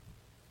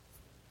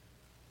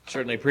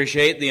Certainly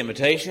appreciate the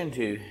invitation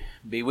to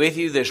be with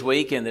you this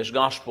week in this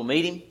gospel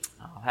meeting.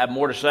 I'll have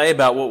more to say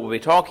about what we'll be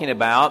talking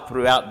about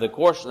throughout the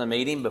course of the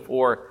meeting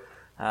before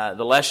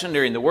the lesson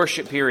during the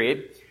worship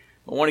period.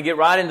 I want to get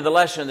right into the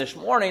lesson this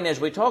morning as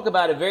we talk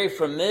about a very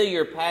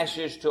familiar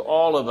passage to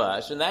all of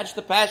us, and that's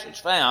the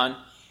passage found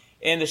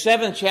in the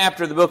 7th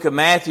chapter of the book of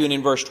Matthew and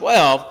in verse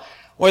 12,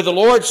 where the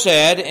Lord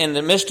said in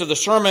the midst of the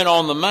Sermon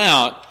on the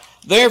Mount,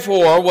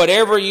 "Therefore,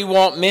 whatever you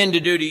want men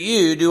to do to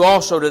you, do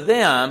also to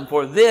them,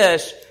 for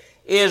this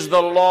is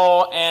the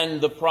law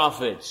and the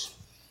prophets."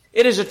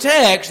 It is a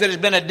text that has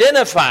been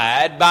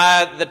identified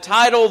by the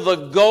title, the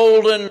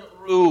Golden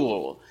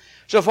Rule.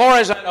 So far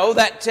as I know,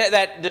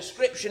 that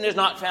description is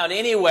not found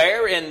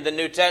anywhere in the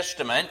New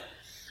Testament,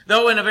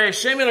 though in a very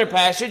similar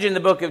passage in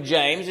the book of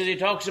James, as he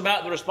talks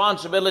about the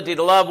responsibility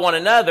to love one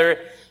another,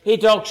 he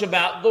talks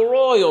about the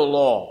royal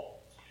law.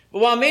 But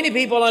while many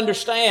people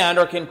understand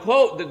or can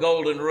quote the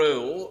Golden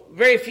Rule,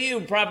 very few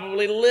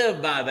probably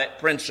live by that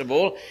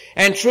principle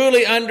and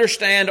truly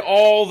understand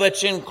all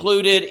that's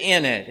included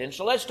in it. And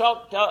so let's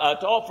talk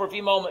for a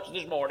few moments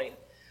this morning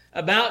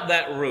about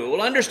that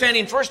rule,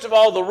 understanding first of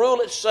all the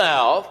rule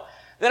itself.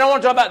 Then I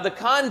want to talk about the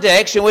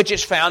context in which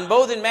it's found,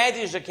 both in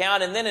Matthew's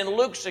account and then in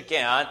Luke's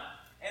account.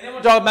 And then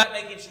we'll talk about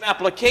making some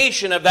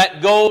application of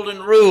that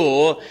Golden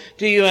Rule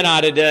to you and I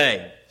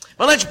today.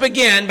 Well, let's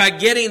begin by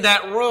getting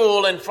that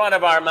rule in front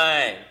of our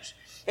minds.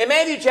 In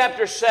Matthew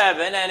chapter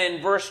 7 and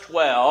in verse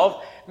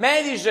 12,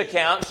 Matthew's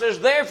account says,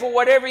 "Therefore,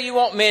 whatever you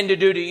want men to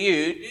do to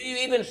you, do you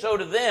even so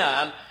to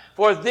them,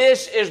 for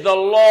this is the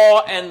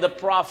law and the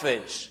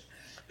prophets."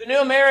 The New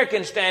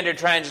American Standard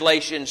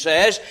Translation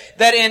says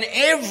that in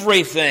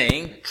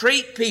everything,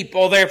 treat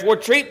people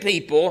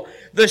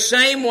the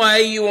same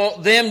way you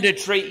want them to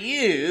treat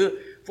you,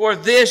 for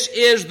this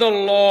is the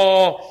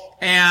law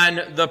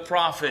and the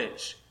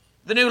prophets.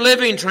 The New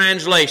Living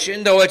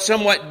Translation, though it's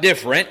somewhat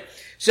different,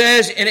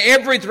 says, "In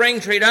everything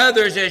treat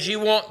others as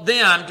you want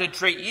them to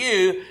treat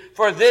you,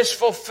 for this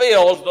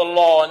fulfills the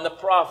law and the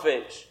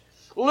prophets."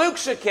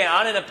 Luke's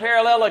account, in a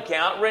parallel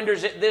account,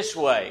 renders it this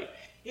way.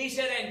 He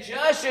said, "And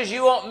just as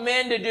you want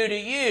men to do to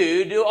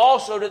you, do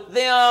also to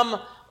them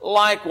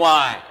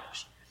likewise."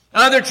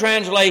 Other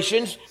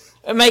translations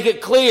make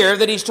it clear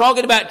that he's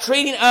talking about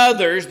treating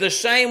others the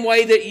same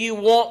way that you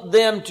want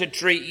them to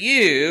treat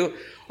you.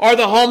 Or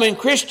the Holman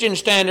Christian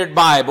Standard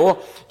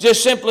Bible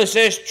just simply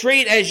says,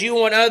 "Treat as you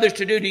want others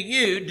to do to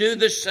you, do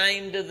the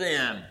same to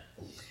them."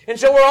 And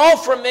so we're all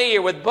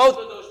familiar with both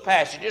of those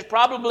passages,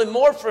 probably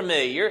more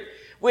familiar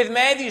with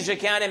Matthew's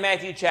account in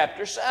Matthew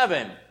chapter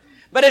 7.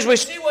 But as we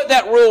see what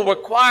that rule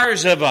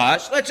requires of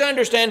us, let's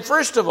understand,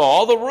 first of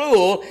all, the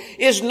rule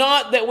is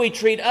not that we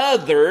treat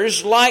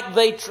others like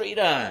they treat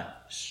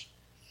us.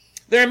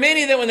 There are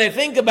many that when they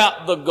think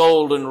about the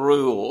Golden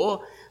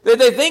Rule, that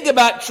they think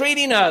about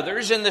treating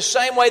others in the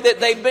same way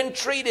that they've been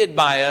treated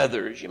by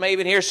others. You may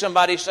even hear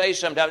somebody say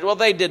sometimes, "Well,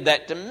 they did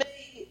that to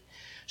me,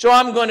 so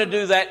I'm going to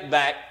do that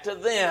back to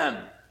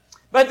them."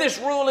 But this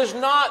rule is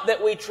not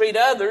that we treat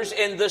others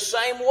in the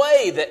same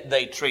way that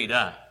they treat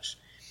us.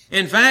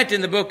 In fact,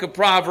 in the book of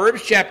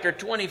Proverbs, chapter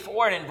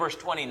 24 and in verse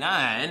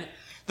 29,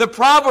 the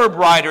proverb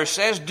writer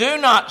says, "Do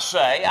not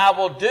say, 'I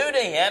will do to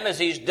him as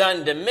he's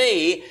done to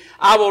me.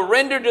 I will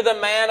render to the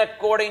man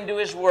according to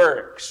his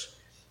works.'"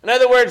 In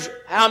other words,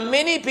 how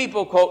many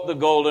people quote the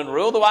Golden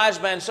Rule? The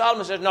wise man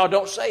Solomon says, no,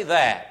 don't say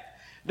that.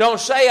 Don't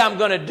say I'm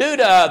going to do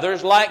to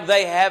others like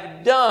they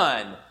have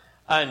done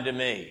unto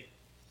me.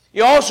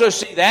 You also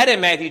see that in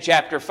Matthew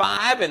chapter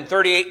 5 and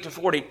 38 to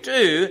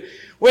 42,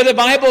 where the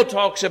Bible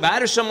talks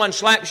about if someone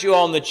slaps you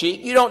on the cheek,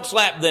 you don't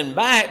slap them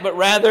back, but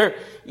rather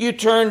you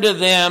turn to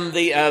them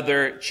the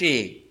other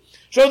cheek.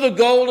 So the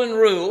Golden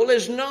Rule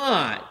is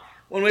not,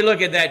 when we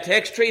look at that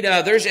text, treat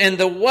others in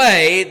the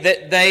way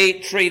that they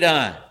treat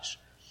us.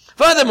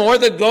 Furthermore,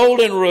 the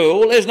Golden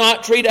Rule is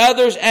not treat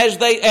others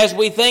as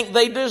we think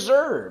they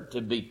deserve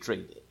to be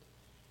treated.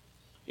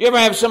 You ever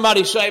have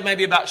somebody say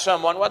maybe about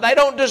someone, well, they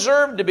don't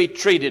deserve to be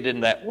treated in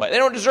that way. They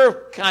don't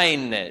deserve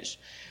kindness.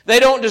 They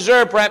don't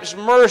deserve perhaps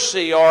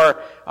mercy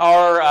or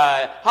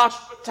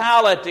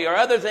hospitality or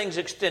other things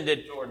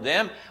extended toward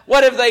them.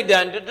 What have they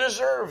done to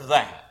deserve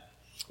that?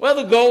 Well,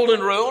 the Golden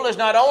Rule is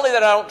not only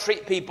that I don't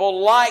treat people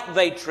like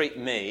they treat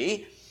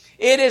me,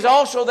 it is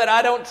also that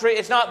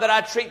it's not that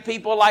I treat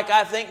people like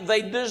I think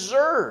they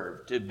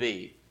deserve to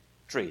be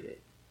treated.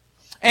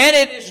 And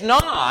it is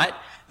not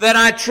that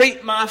I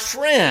treat my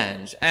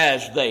friends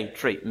as they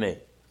treat me.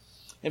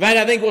 In fact,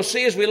 I think we'll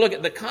see as we look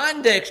at the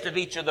context of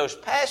each of those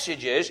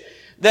passages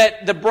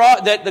that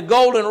the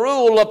Golden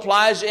Rule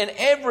applies in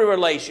every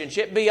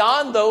relationship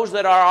beyond those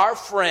that are our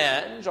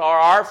friends or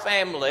our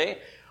family,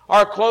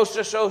 or close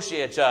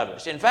associates of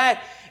us. In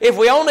fact, if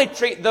we only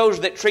treat those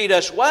that treat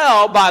us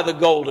well by the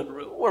Golden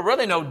Rule, we're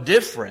really no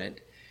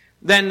different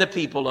than the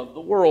people of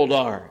the world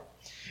are.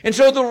 And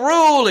so the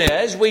rule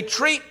is we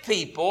treat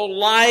people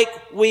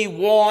like we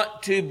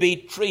want to be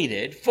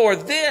treated. For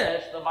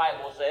this, the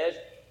Bible says,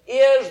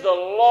 is the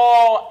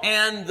law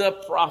and the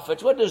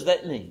prophets. What does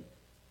that mean?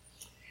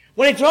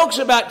 When he talks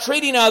about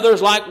treating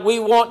others like we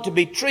want to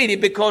be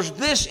treated because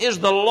this is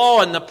the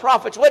law and the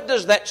prophets, what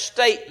does that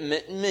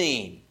statement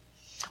mean?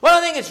 Well,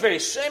 I think it's very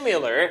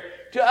similar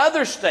to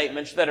other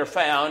statements that are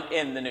found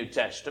in the New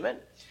Testament.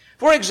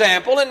 For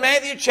example, in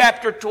Matthew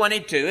chapter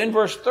 22, in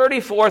verse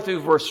 34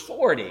 through verse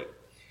 40,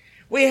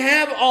 we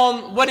have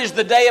on what is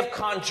the day of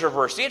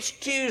controversy. It's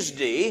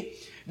Tuesday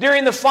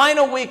during the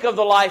final week of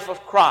the life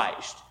of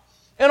Christ.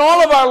 And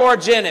all of our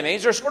Lord's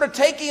enemies are sort of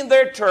taking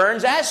their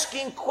turns,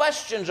 asking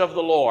questions of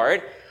the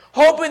Lord,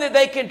 hoping that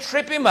they can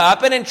trip him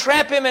up and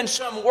entrap him in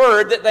some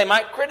word that they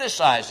might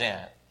criticize him.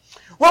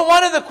 Well,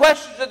 one of the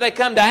questions that they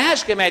come to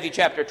ask in Matthew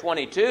chapter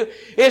 22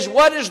 is,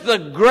 what is the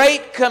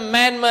great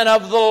commandment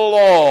of the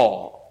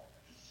law?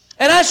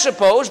 And I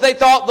suppose they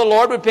thought the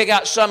Lord would pick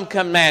out some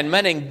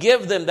commandment and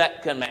give them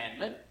that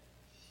commandment.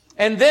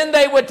 And then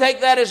they would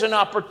take that as an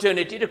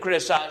opportunity to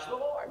criticize the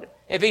Lord.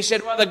 If he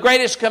said, well, the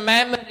greatest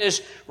commandment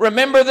is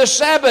remember the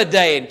Sabbath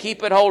day and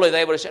keep it holy,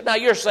 they would have said, now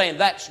you're saying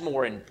that's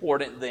more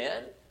important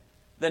then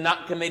than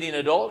not committing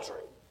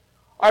adultery.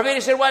 Or if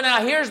he said, well,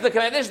 now here's the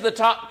commandment, this is the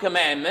top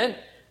commandment,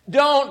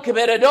 don't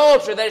commit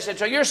adultery. They said,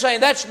 so you're saying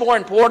that's more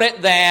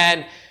important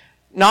than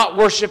not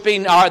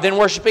worshiping, than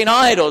worshiping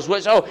idols.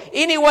 So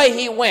anyway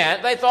he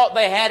went, they thought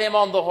they had him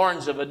on the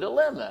horns of a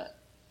dilemma.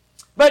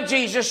 But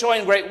Jesus,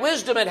 showing great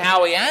wisdom in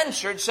how he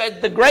answered,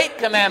 said the great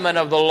commandment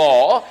of the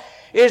law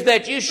is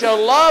that you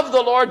shall love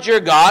the Lord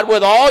your God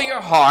with all your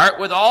heart,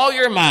 with all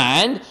your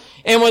mind,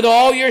 and with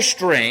all your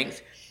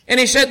strength. And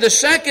he said the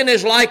second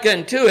is like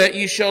unto it,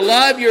 you shall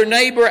love your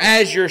neighbor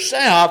as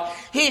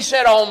yourself. He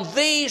said on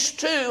these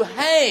two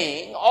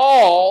hang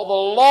all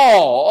the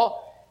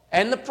law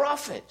and the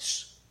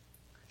prophets.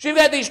 So you've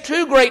got these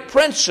two great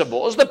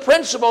principles. The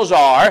principles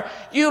are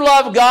you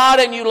love God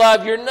and you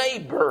love your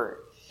neighbor.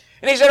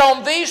 And he said,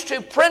 on these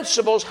two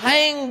principles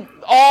hang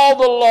all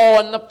the law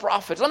and the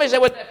prophets. Let me say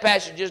what that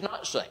passage is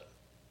not saying.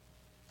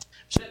 I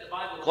said in the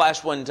Bible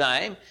class one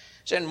time,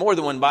 said more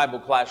than one Bible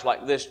class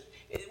like this,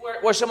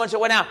 where someone said,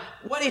 well, now,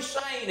 what he's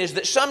saying is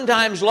that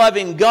sometimes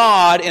loving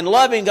God,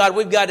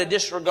 we've got to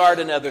disregard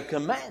another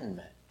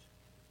commandment.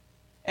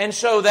 And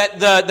so that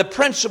the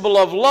principle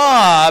of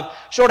love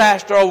sort of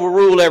has to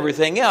overrule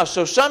everything else.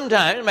 So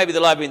sometimes, maybe the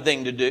loving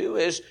thing to do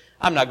is,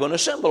 I'm not going to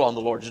assemble on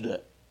the Lord's Day.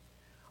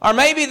 Or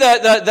maybe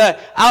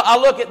I'll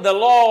look at the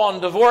law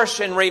on divorce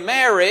and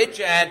remarriage,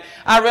 and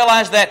I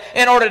realize that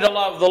in order to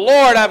love the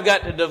Lord, I've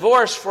got to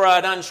divorce for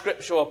an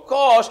unscriptural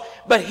cause.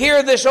 But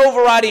here this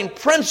overriding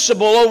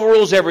principle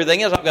overrules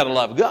everything else. I've got to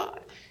love God.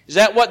 Is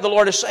that what the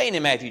Lord is saying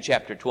in Matthew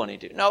chapter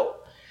 22? No.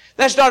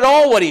 That's not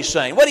all what he's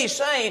saying. What he's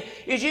saying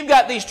is you've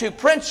got these two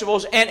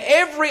principles, and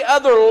every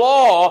other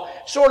law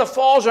sort of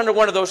falls under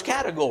one of those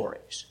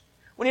categories.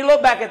 When you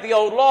look back at the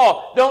old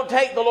law, don't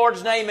take the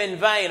Lord's name in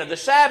vain, or the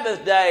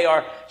Sabbath day,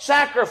 or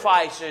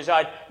sacrifices,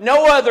 or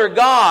no other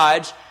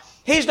gods.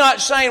 He's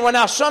not saying, well,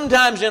 now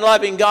sometimes in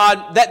loving God,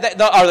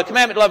 or the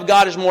commandment to love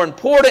God is more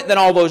important than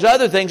all those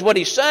other things. What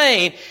he's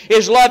saying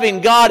is loving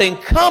God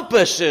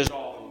encompasses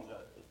all those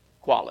other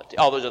qualities,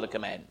 all those other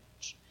commandments.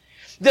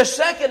 The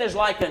second is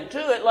like unto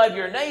it, love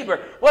your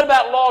neighbor. What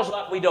about laws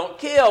like we don't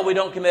kill, we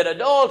don't commit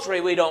adultery,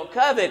 we don't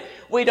covet,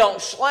 we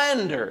don't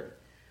slander?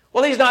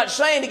 Well, he's not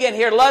saying, again,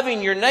 here,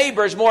 loving your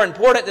neighbor is more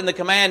important than the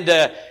command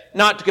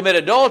not to commit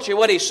adultery.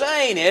 What he's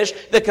saying is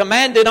the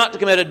command not to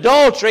commit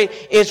adultery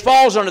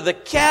falls under the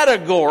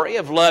category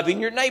of loving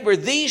your neighbor.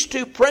 These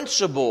two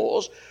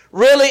principles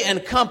really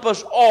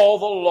encompass all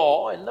the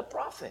law and the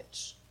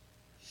prophets.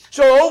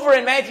 So over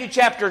in Matthew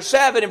chapter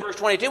 7 and verse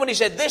 22, when he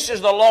said, this is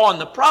the law and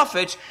the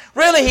prophets,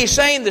 really he's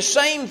saying the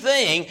same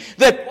thing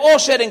that Paul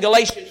said in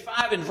Galatians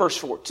 5 and verse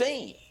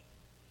 14.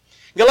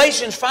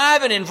 Galatians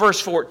 5 and in verse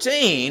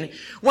 14,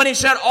 when he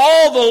said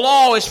all the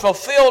law is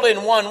fulfilled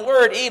in one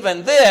word,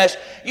 even this,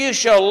 you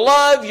shall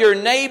love your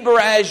neighbor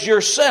as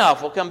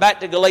yourself. We'll come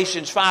back to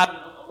Galatians 5 in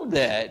a little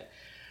bit.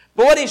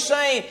 But what he's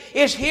saying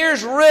is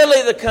here's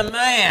really the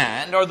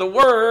command, or the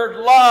word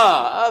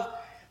love,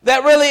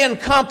 that really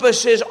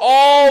encompasses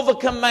all the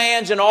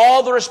commands and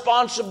all the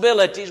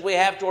responsibilities we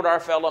have toward our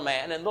fellow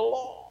man in the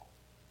law.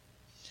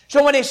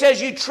 So when he says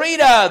you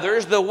treat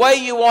others the way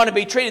you want to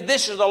be treated,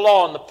 this is the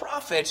law and the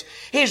prophets,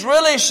 he's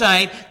really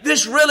saying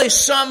this really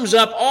sums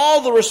up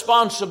all the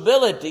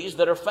responsibilities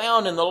that are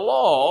found in the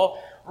law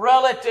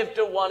relative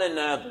to one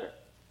another.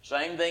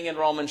 Same thing in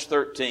Romans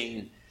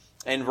 13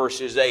 and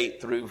verses 8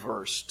 through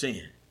verse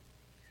 10.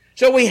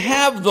 So we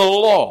have the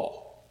law.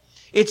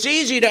 It's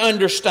easy to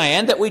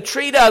understand that we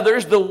treat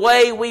others the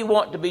way we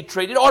want to be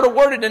treated, or to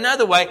word it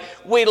another way,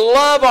 we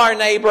love our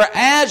neighbor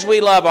as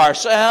we love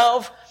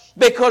ourselves,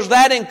 because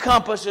that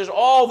encompasses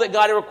all that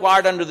God had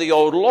required under the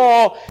old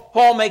law.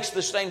 Paul makes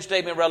the same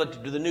statement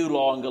relative to the new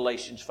law in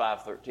Galatians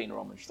 5:13,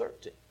 Romans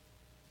 13.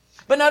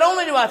 But not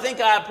only do I think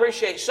I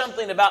appreciate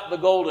something about the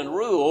golden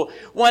rule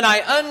when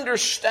I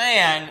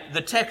understand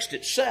the text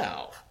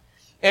itself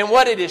and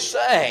what it is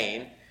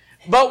saying,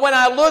 but when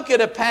I look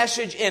at a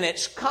passage in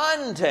its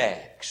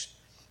context,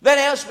 that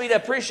helps me to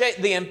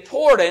appreciate the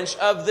importance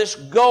of this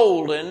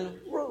golden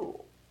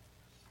rule.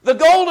 The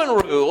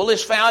golden rule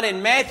is found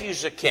in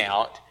Matthew's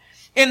account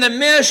in the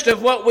midst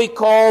of what we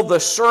call the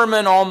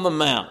Sermon on the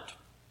Mount.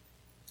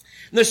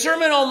 The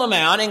Sermon on the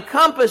Mount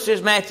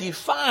encompasses Matthew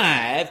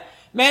 5,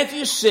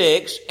 Matthew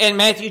 6, and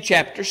Matthew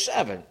chapter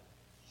 7.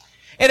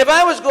 And if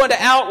I was going to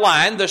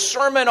outline the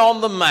Sermon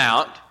on the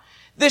Mount,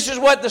 this is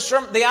what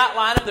the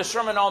outline of the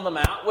Sermon on the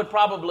Mount would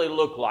probably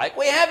look like.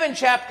 We have in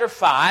chapter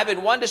 5,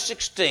 in 1 to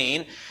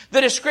 16,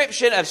 the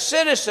description of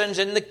citizens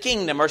in the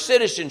kingdom, or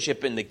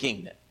citizenship in the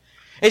kingdom,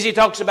 as he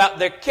talks about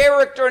their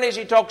character and as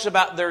he talks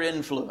about their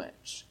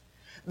influence.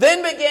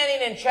 Then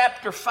beginning in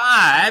chapter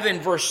 5, in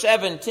verse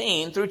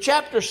 17, through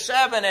chapter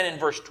 7 and in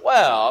verse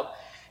 12,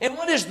 and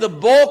what is the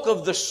bulk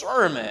of the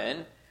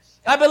sermon,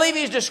 I believe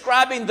he's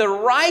describing the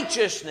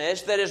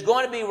righteousness that is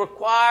going to be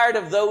required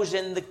of those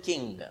in the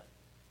kingdom.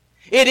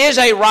 It is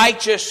a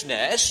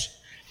righteousness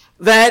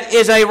that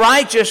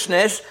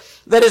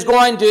is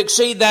going to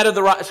exceed that of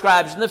the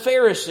scribes and the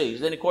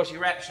Pharisees. Then, of course, he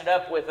wraps it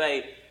up with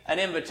an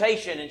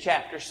invitation in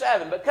chapter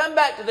 7. But come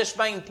back to this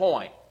main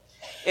point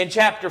in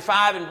chapter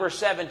 5 and verse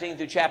 17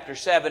 through chapter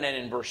 7 and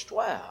in verse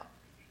 12.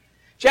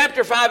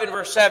 Chapter 5 and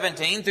verse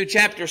 17 through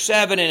chapter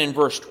 7 and in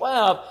verse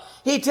 12,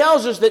 he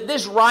tells us that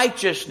this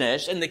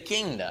righteousness in the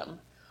kingdom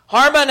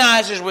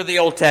harmonizes with the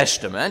Old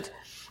Testament.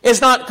 It's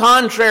not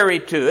contrary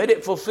to it.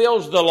 It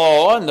fulfills the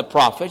law and the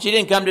prophets. He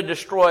didn't come to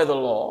destroy the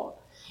law.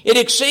 It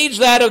exceeds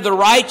that of the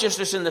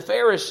righteousness in the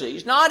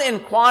Pharisees, not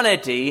in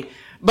quantity,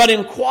 but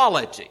in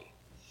quality.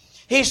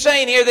 He's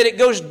saying here that it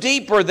goes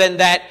deeper than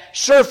that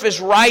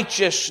surface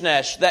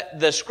righteousness that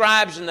the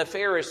scribes and the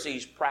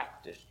Pharisees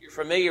practiced. You're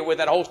familiar with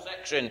that whole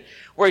section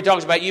where he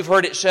talks about, you've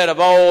heard it said of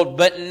old,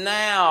 but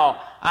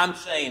now I'm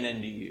saying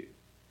unto you.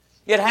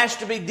 It has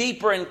to be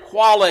deeper in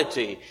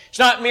quality. It's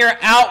not mere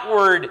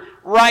outward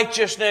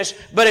righteousness,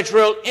 but it's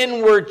real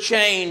inward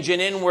change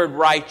and inward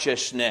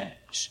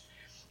righteousness.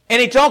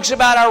 And he talks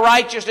about our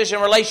righteousness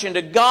in relation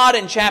to God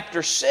in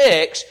chapter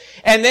 6,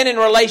 and then in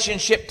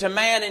relationship to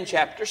man in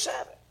chapter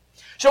 7.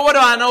 So what do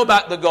I know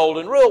about the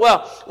golden rule?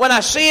 Well, when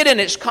I see it in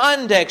its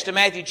context in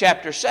Matthew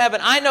chapter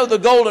 7, I know the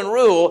golden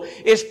rule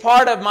is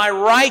part of my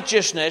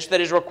righteousness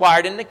that is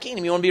required in the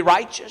kingdom. You want to be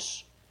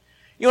righteous?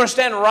 You want to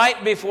stand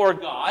right before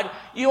God?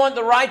 You want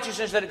the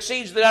righteousness that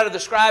exceeds that of the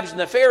scribes and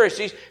the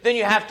Pharisees? Then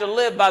you have to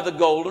live by the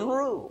golden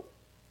rule.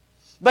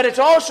 But it's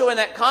also in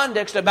that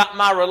context about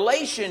my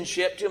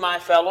relationship to my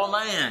fellow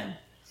man.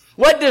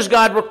 What does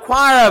God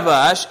require of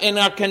us in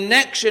our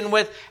connection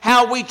with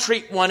how we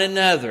treat one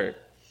another?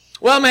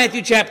 Well,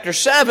 Matthew chapter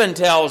 7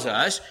 tells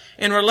us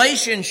in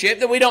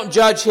relationship that we don't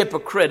judge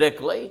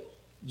hypocritically.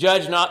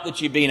 Judge not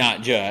that you be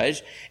not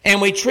judged.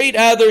 And we treat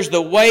others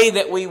the way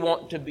that we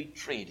want to be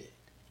treated.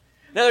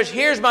 In other words,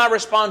 here's my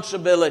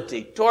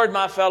responsibility toward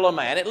my fellow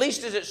man, at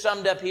least as it's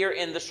summed up here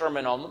in the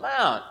Sermon on the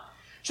Mount.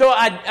 So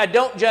I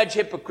don't judge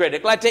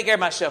hypocritically. I take care of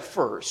myself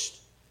first.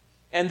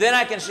 And then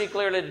I can see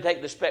clearly to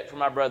take the speck from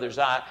my brother's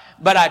eye.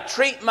 But I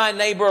treat my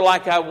neighbor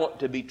like I want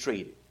to be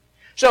treated.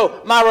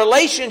 So my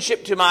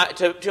relationship to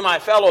my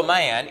fellow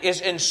man is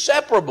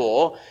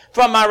inseparable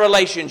from my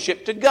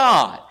relationship to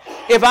God.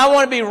 If I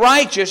want to be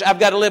righteous, I've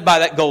got to live by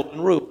that golden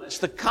rule. That's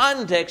the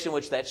context in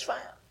which that's found.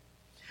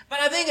 But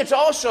I think it's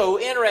also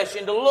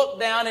interesting to look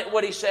down at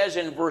what he says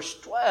in verse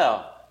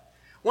 12.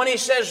 When he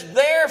says,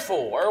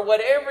 therefore,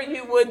 whatever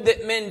you would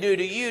that men do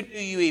to you,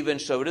 do you even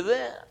so to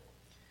them.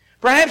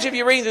 Perhaps if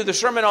you're reading through the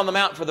Sermon on the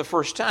Mount for the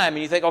first time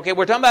and you think, okay,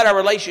 we're talking about our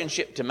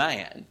relationship to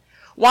man.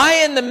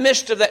 Why in the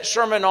midst of that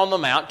Sermon on the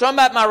Mount, talking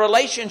about my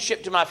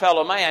relationship to my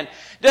fellow man,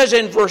 does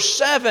in verse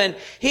 7,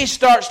 he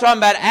starts talking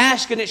about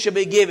asking it shall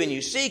be given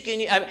you,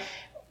 seeking you.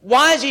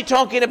 Why is he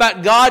talking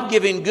about God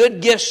giving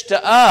good gifts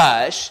to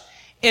us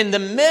in the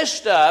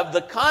midst of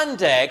the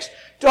context,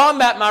 talking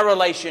about my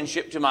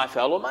relationship to my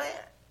fellow man?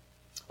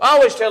 I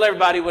always tell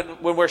everybody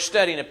when we're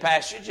studying a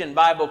passage in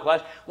Bible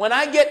class, when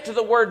I get to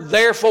the word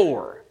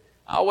therefore,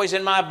 I always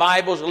in my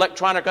Bibles,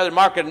 electronic, other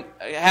market,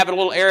 have a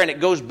little error and it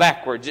goes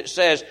backwards. It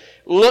says,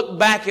 look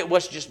back at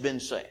what's just been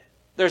said.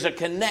 There's a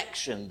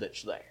connection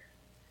that's there.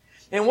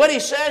 And what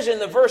he says in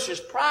the verses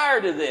prior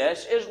to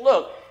this is,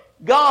 look,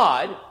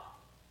 God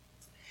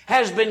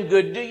has been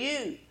good to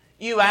you.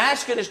 You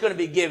ask and it's going to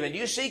be given.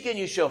 You seek and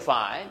you shall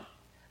find.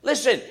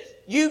 Listen,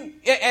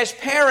 as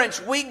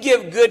parents, we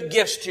give good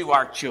gifts to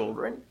our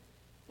children.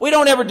 We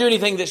don't ever do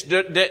anything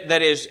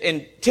that is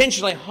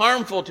intentionally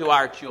harmful to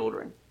our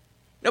children.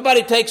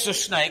 Nobody takes a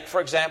snake, for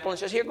example, and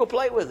says, here, go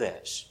play with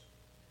this,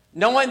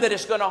 knowing that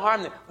it's going to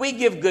harm them. We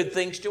give good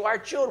things to our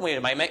children. We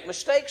may make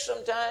mistakes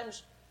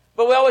sometimes,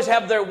 but we always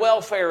have their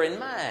welfare in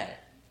mind.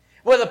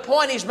 Well, the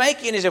point he's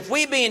making is if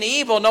we, being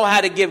evil, know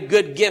how to give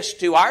good gifts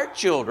to our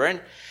children,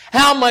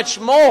 how much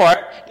more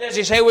does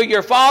he say, well,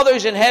 your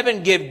Father's in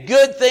heaven give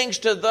good things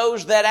to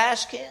those that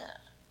ask him?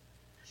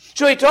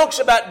 So he talks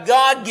about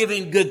God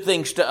giving good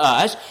things to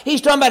us.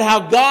 He's talking about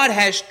how God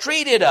has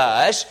treated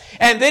us.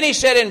 And then he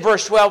said in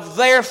verse 12,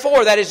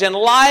 therefore, that is in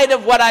light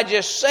of what I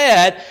just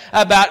said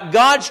about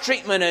God's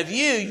treatment of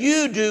you,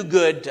 you do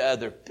good to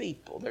other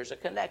people. There's a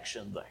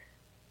connection there.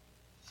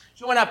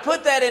 So when I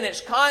put that in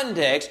its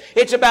context,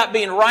 it's about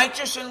being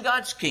righteous in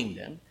God's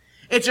kingdom.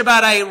 It's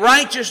about a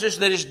righteousness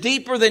that is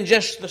deeper than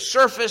just the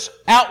surface,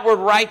 outward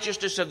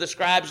righteousness of the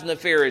scribes and the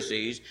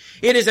Pharisees.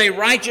 It is a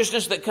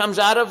righteousness that comes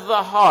out of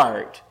the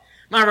heart.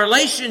 My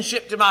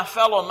relationship to my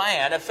fellow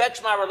man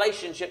affects my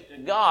relationship to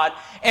God,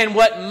 and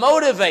what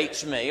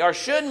motivates me, or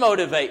should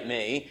motivate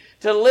me,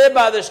 to live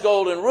by this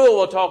golden rule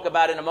we'll talk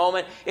about in a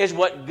moment, is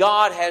what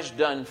God has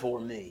done for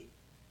me.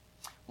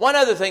 One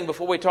other thing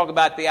before we talk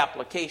about the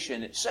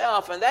application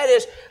itself, and that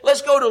is,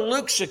 let's go to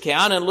Luke's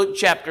account in Luke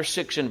chapter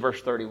 6 and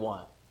verse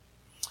 31.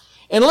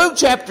 In Luke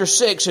chapter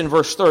 6 and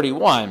verse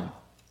 31,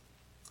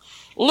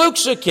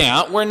 Luke's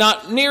account we're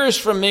not near as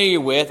familiar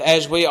with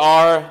as we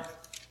are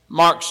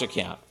Matthew's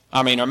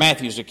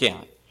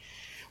account.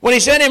 When he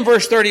said in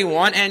verse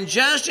 31, "And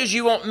just as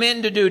you want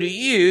men to do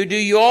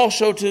you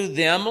also to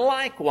them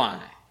likewise."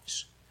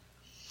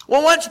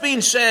 Well, what's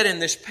being said in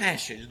this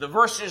passage, the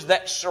verses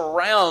that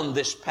surround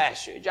this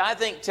passage, I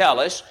think tell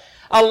us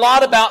a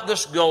lot about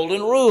this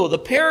golden rule. The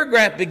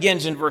paragraph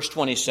begins in verse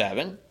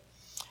 27,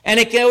 and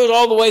it goes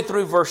all the way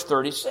through verse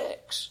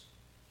 36.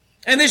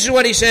 And this is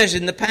what he says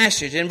in the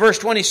passage. In verse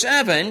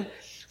 27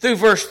 through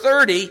verse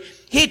 30,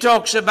 he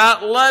talks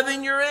about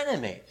loving your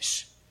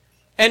enemies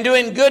and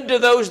doing good to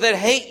those that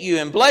hate you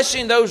and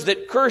blessing those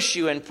that curse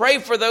you and pray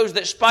for those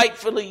that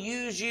spitefully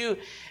use you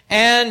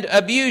and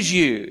abuse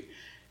you.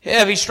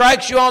 If he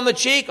strikes you on the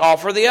cheek,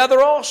 offer the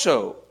other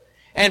also.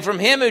 And from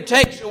him who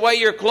takes away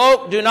your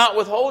cloak, do not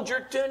withhold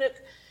your tunic,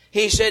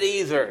 he said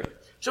either.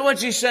 So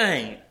what's he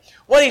saying?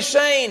 What he's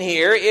saying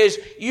here is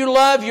you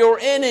love your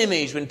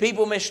enemies. When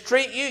people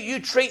mistreat you, you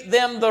treat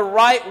them the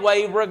right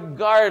way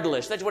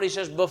regardless. That's what he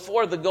says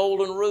before the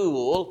golden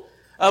rule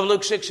of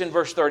Luke 6 and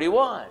verse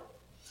 31.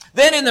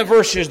 Then in the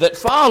verses that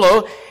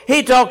follow,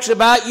 he talks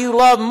about you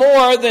love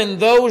more than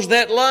those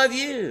that love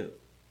you.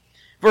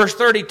 Verse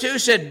 32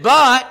 said,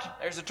 but,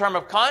 there's a term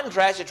of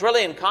contrast, it's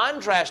really in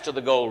contrast to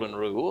the golden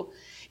rule.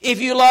 If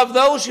you love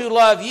those who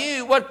love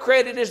you, what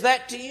credit is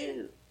that to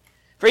you?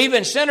 For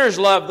even sinners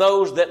love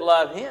those that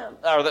love him,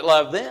 or that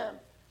love them.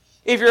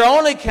 If you're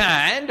only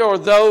kind, or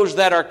those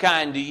that are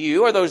kind to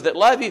you, or those that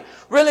love you,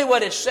 really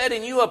what is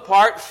setting you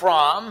apart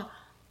from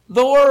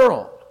the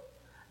world.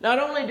 Not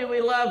only do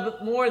we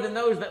love more than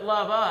those that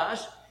love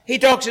us, he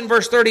talks in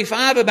verse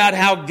 35 about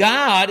how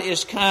God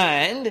is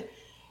kind.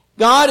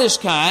 God is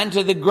kind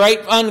to the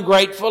great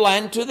ungrateful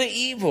and to the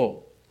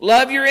evil.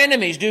 Love your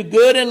enemies, do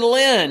good and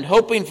lend,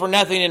 hoping for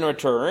nothing in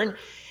return.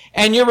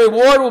 And your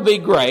reward will be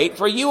great,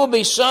 for you will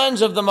be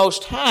sons of the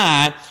Most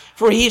High,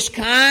 for He's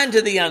kind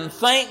to the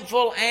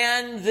unthankful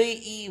and the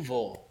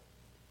evil.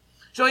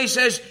 So he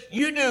says,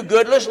 you do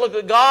good. Let's look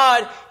at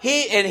God.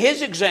 In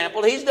His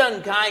example, He's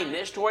done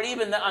kindness toward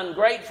even the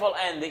ungrateful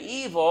and the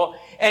evil,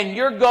 and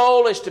your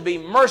goal is to be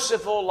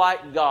merciful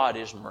like God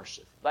is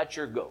merciful. That's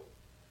your goal.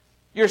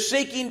 You're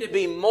seeking to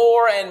be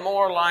more and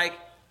more like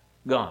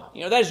God.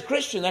 You know, as a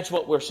Christian, that's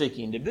what we're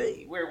seeking to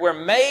be. We're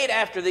made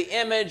after the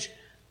image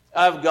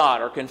of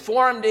God, or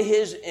conformed to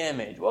His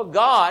image. Well,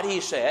 God,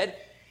 he said,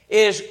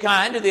 is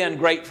kind to the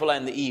ungrateful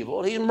and the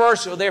evil. He's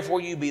merciful,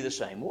 therefore you be the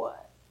same way.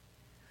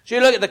 So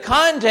you look at the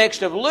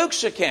context of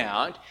Luke's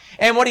account,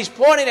 and what he's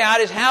pointing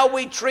out is how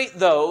we treat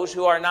those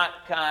who are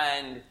not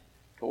kind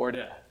toward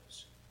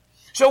us.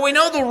 So we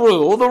know the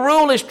rule. The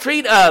rule is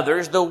treat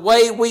others the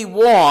way we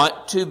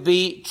want to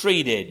be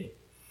treated.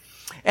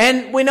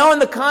 And we know in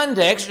the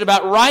context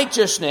about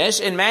righteousness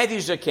in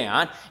Matthew's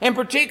account, and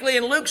particularly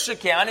in Luke's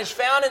account, is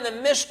found in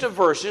the midst of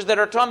verses that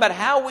are talking about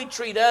how we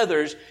treat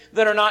others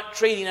that are not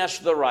treating us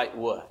the right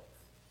way.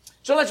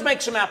 So let's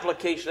make some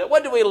application of that.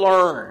 What do we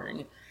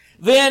learn?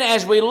 Then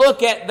as we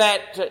look at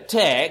that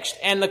text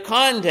and the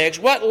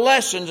context, what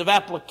lessons of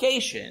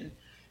application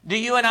do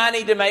you and I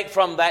need to make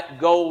from that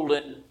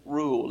golden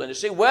rule, and to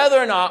see whether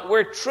or not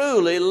we're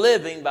truly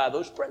living by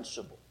those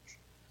principles?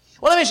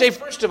 Well, let me say,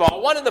 first of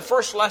all, one of the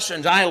first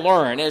lessons I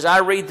learn as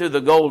I read through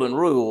the golden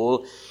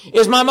rule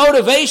is my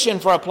motivation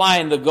for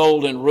applying the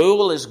golden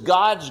rule is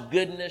God's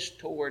goodness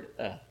toward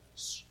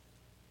us.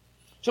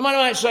 Somebody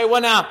might say,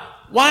 well, now,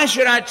 why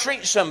should I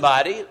treat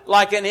somebody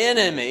like an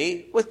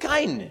enemy with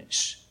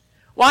kindness?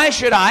 Why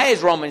should I,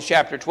 as Romans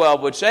chapter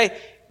 12 would say,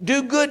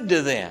 do good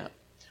to them?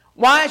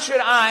 Why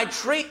should I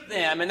treat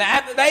them? And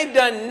they've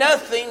done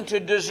nothing to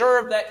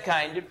deserve that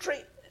kind of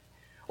treatment.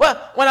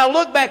 Well, when I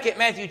look back at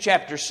Matthew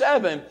chapter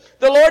 7,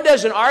 the Lord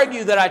doesn't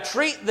argue that I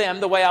treat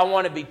them the way I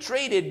want to be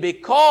treated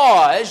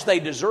because they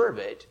deserve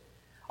it,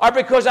 or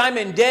because I'm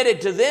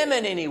indebted to them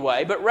in any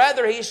way, but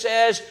rather He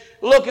says,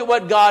 look at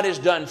what God has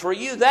done for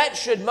you. That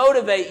should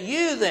motivate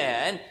you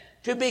then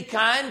to be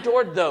kind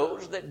toward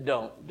those that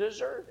don't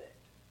deserve it.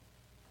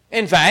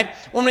 In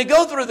fact, when we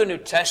go through the New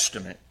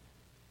Testament,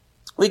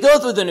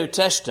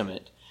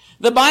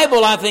 the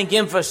Bible, I think,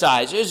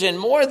 emphasizes in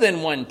more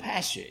than one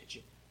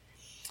passage,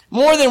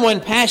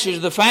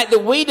 the fact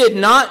that we did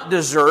not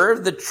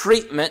deserve the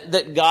treatment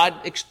that God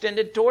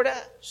extended toward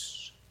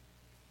us.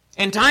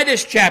 In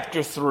Titus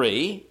chapter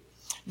 3,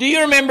 do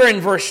you remember in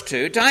verse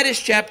 2, Titus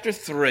chapter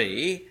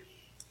 3,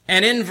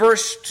 and in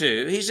verse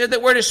 2, he said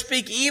that we're to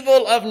speak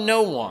evil of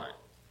no one.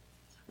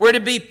 We're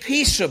to be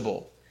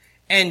peaceable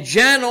and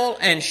gentle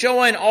and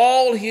showing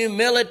all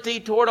humility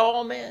toward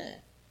all men.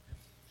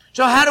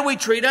 So how do we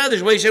treat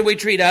others? We say we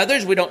treat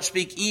others. We don't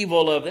speak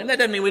evil of them. That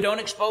doesn't mean we don't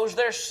expose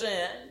their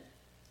sin.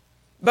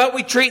 But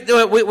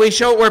we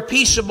show we're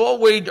peaceable.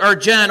 We are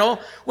gentle.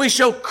 We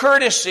show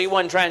courtesy,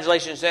 one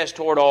translation says,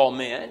 toward all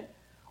men.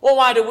 Well,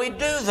 why do we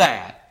do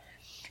that?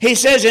 He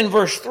says in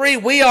verse 3,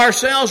 we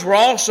ourselves were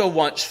also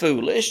once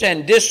foolish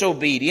and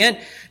disobedient,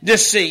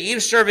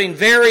 deceived, serving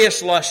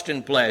various lusts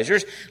and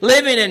pleasures,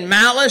 living in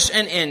malice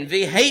and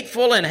envy,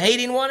 hateful and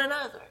hating one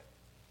another.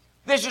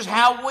 This is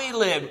how we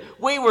lived.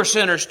 We were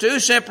sinners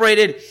too,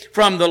 separated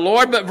from the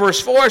Lord. But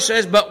verse 4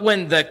 says, but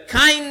when the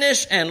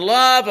kindness and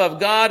love of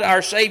God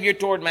our Savior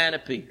toward man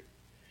appeared.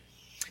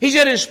 He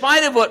said, in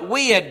spite of what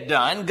we had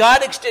done,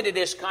 God extended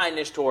His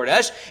kindness toward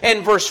us.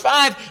 And verse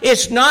 5,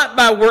 it's not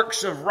by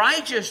works of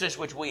righteousness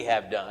which we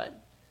have done.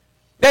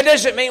 That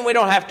doesn't mean we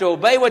don't have to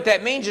obey. What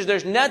that means is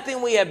there's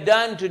nothing we have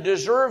done to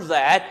deserve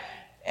that.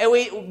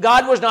 And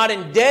God was not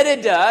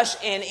indebted to us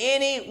in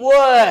any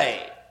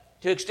way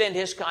to extend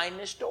His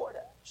kindness toward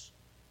us.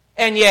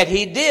 And yet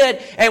He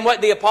did. And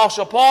what the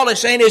Apostle Paul is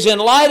saying is, in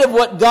light of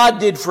what God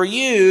did for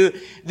you,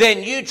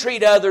 then you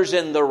treat others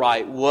in the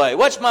right way.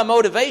 What's my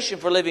motivation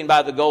for living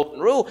by the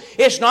golden rule?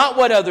 It's not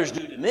what others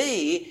do to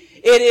me.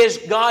 It is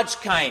God's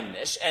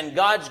kindness and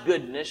God's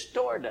goodness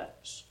toward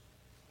us.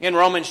 In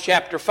Romans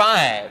chapter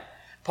 5,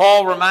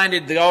 Paul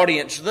reminded the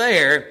audience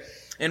there,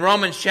 in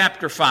Romans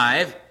chapter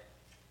 5,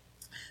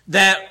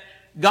 that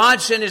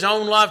God sent His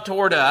own love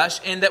toward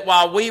us, and that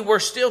while we were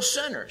still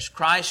sinners,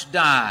 Christ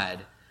died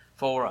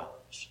for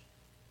us.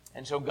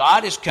 And so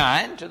God is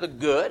kind to the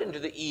good and to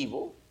the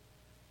evil.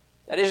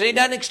 That is, He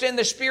doesn't extend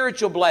the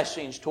spiritual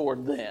blessings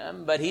toward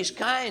them, but He's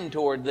kind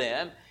toward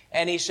them.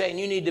 And He's saying,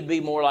 you need to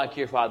be more like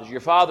your fathers. Your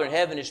Father in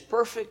heaven is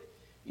perfect.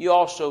 You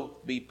also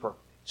be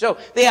perfect. So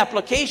the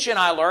application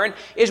I learned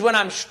is when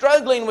I'm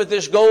struggling with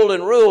this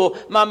golden rule,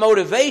 my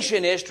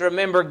motivation is to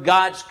remember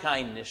God's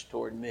kindness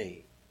toward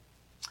me.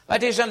 I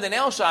tell you something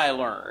else I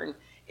learned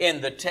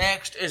in the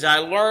text is I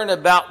learn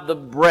about the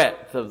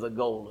breadth of the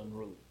golden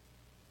rule.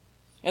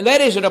 And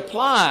that is, it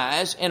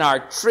applies in our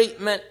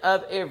treatment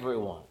of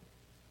everyone.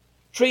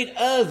 Treat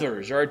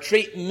others or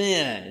treat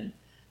men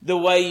the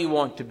way you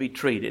want to be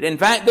treated. In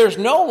fact, there's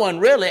no one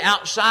really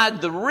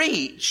outside the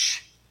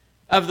reach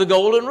of the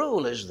golden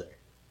rule, is there?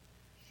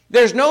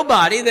 There's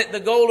nobody that the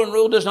golden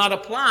rule does not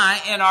apply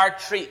in our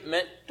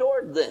treatment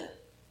toward them.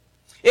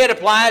 It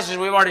applies, as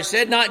we've already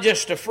said, not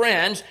just to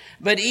friends,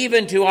 but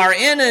even to our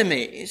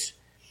enemies.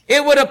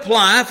 It would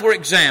apply, for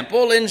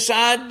example,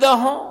 inside the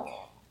home.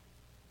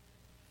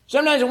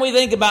 Sometimes when we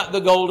think about the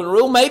golden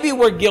rule, maybe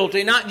we're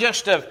guilty not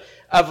just of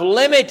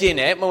limiting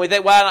it when we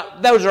think, well,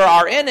 those are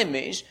our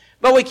enemies,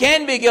 but we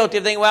can be guilty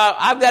of thinking, well,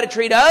 I've got to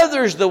treat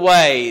others the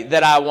way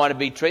that I want to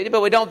be treated,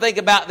 but we don't think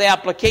about the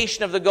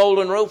application of the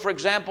golden rule, for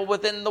example,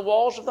 within the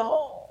walls of the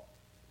home.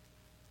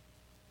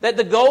 That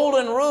the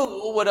golden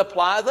rule would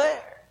apply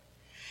there.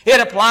 It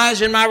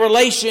applies in my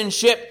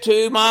relationship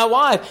to my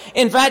wife.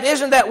 In fact,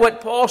 isn't that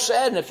what Paul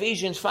said in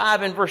Ephesians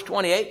 5 and verse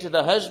 28 to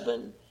the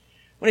husband?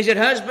 When he said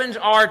husbands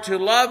are to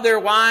love their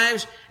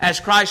wives as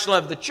Christ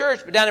loved the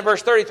church. But down in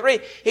verse 33,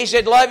 he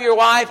said, love your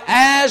wife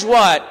as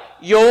what?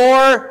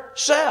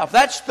 Yourself.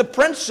 That's the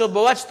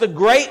principle. That's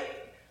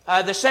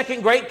the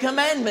second great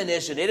commandment,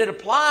 isn't it? It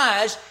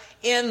applies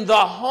in the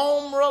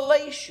home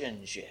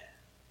relationship.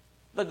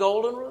 The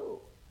golden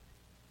rule.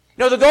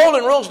 You know, the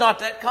golden rule is not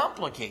that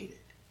complicated.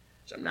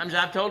 Sometimes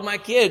I've told my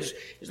kids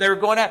as they were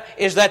going out,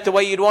 is that the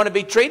way you'd want to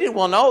be treated?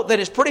 Well, no, that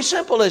is pretty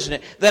simple, isn't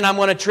it? Then I'm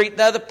going to treat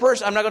the other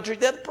person. I'm not going to treat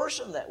the other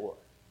person that way.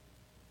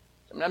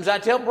 Sometimes I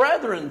tell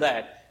brethren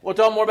that. We'll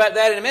talk more about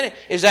that in a minute.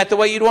 Is that the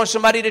way you'd want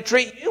somebody to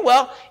treat you?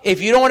 Well,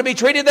 if you don't want to be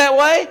treated that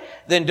way,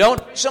 then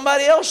don't treat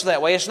somebody else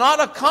that way. It's not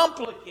a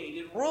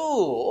complicated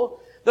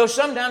rule, though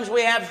sometimes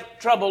we have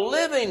trouble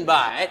living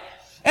by it.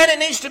 And it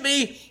needs to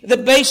be the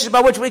basis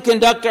by which we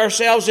conduct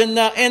ourselves in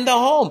the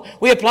home.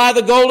 We apply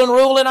the golden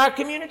rule in our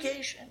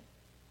communication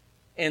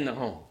in the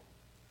home.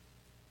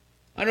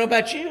 I don't know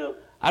about you.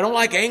 I don't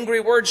like angry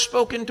words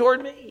spoken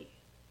toward me.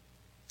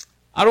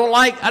 I don't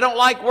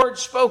like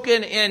words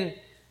spoken in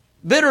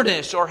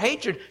bitterness or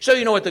hatred. So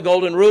you know what the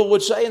golden rule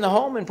would say in the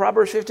home in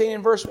Proverbs 15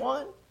 and verse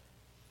 1?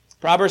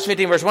 Proverbs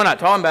 15 verse 1, not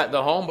talking about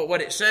the home, but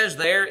what it says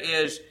there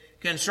is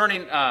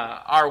concerning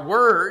our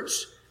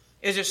words,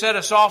 is it said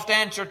a soft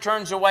answer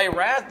turns away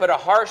wrath, but a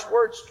harsh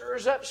word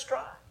stirs up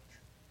strife.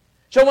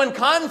 So when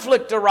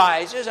conflict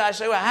arises, I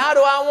say, well, how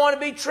do I want to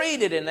be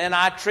treated? And then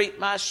I treat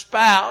my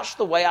spouse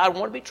the way I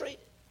want to be treated.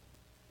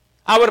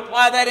 I would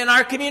apply that in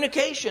our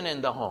communication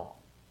in the home.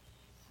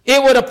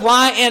 It would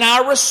apply in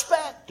our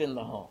respect in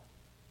the home.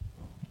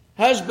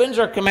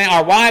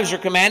 Our wives are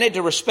commanded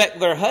to respect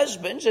their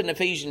husbands in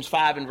Ephesians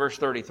 5 and verse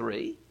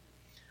 33.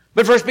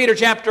 But 1 Peter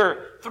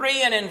chapter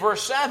 3 and in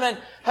verse 7,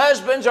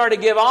 husbands are to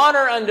give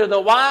honor unto the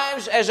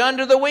wives as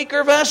unto the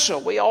weaker vessel.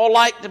 We all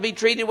like to be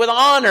treated with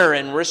honor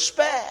and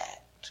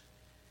respect.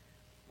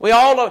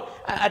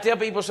 I tell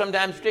people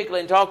sometimes,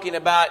 particularly in talking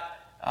about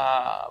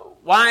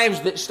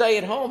wives that stay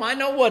at home, I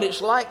know what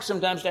it's like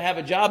sometimes to have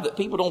a job that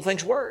people don't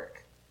think's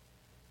work.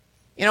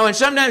 And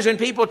sometimes when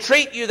people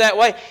treat you that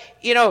way,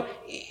 it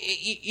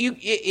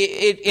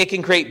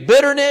can create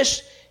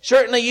bitterness.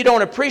 Certainly you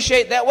don't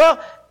appreciate that. Well,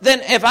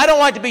 then if I don't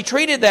like to be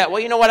treated that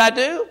way, you know what I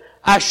do?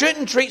 I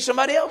shouldn't treat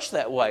somebody else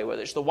that way,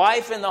 whether it's the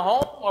wife in the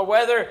home or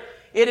whether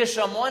it is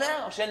someone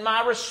else, in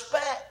my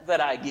respect that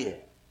I give.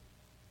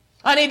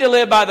 I need to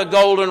live by the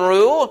golden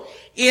rule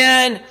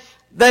in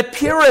the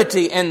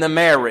purity in the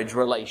marriage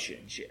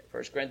relationship.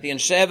 1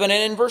 Corinthians 7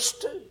 and in verse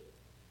 2.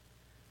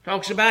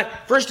 Talks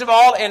about, first of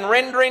all, in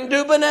rendering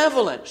due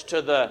benevolence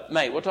to the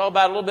mate. We'll talk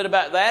about a little bit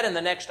about that in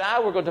the next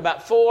hour. We're going to talk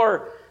about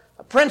 4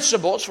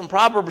 principles from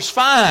Proverbs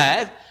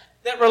 5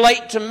 that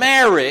relate to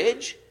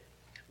marriage.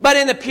 But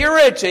in the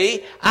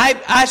purity,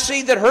 I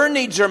see that her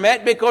needs are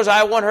met because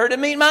I want her to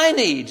meet my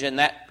needs in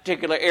that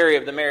particular area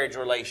of the marriage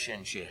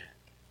relationship.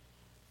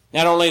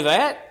 Not only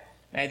that,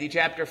 Matthew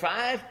chapter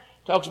 5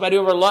 talks about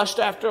whoever lusts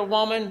after a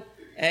woman,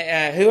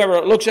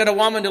 whoever looks at a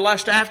woman to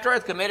lust after her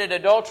hath committed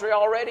adultery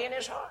already in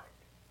his heart.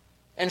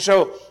 And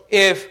so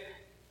if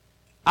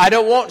I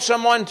don't want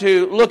someone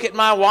to look at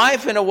my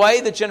wife in a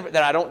way that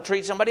I don't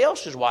treat somebody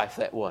else's wife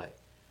that way.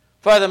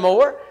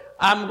 Furthermore,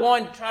 I'm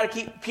going to try to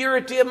keep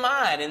purity of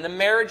mind in the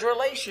marriage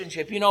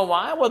relationship. You know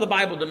why? Well, the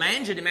Bible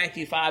demands it in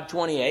Matthew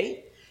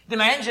 5:28.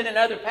 Demands it in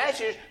other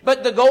passages,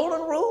 but the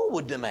golden rule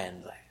would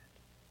demand that.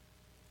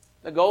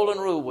 The golden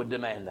rule would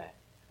demand that.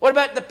 What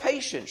about the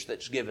patience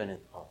that's given in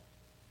the home?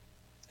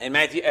 In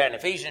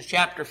Ephesians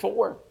chapter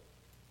 4.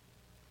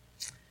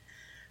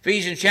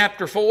 Ephesians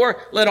chapter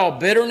 4, let all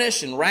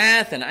bitterness and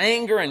wrath and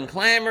anger and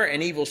clamor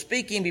and evil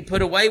speaking be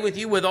put away with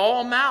you with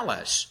all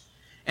malice.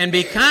 And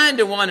be kind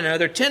to one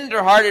another,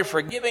 tender-hearted,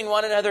 forgiving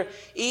one another,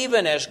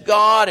 even as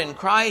God in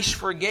Christ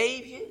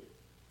forgave you.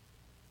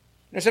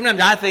 Sometimes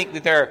I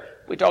think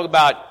that we talk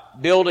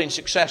about building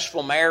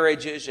successful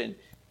marriages,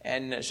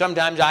 and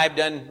sometimes I've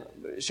done,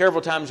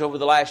 several times over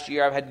the last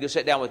year, I've had to go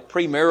sit down with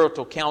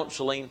premarital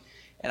counseling,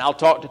 and I'll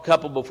talk to a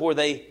couple before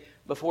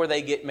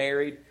they get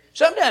married.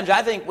 Sometimes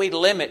I think we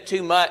limit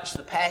too much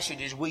the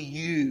passages we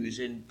use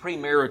in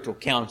premarital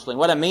counseling.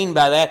 What I mean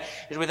by that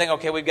is we think,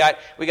 okay, we got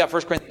 1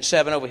 Corinthians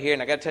 7 over here,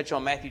 and I got to touch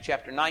on Matthew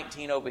chapter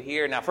 19 over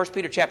here. Now 1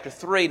 Peter chapter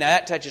 3, now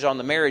that touches on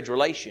the marriage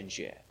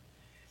relationship.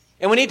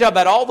 And we need to talk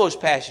about all those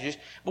passages,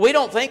 but we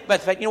don't think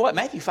about the fact, you know what,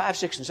 Matthew 5,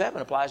 6, and 7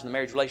 applies in the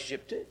marriage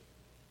relationship too.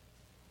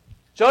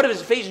 So it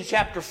is Ephesians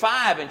chapter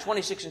 5 and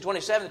 26 and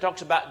 27 that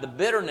talks about the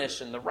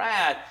bitterness and the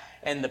wrath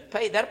and the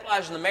pain. That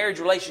applies in the marriage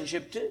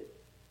relationship too.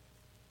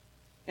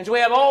 And so we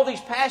have all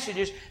these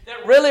passages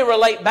that really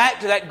relate back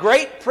to that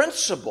great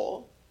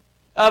principle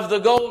of the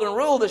golden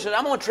rule that says,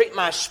 I'm going to treat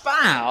my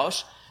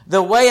spouse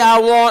the way I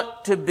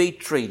want to be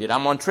treated.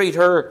 I'm going to treat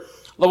her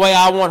the way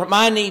I want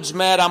my needs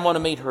met. I'm going to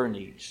meet her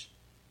needs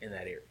in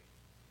that area.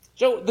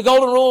 So the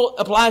golden rule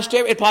applies to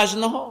it applies in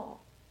the home.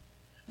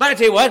 But I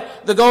tell you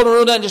what, the golden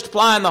rule doesn't just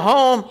apply in the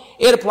home,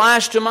 it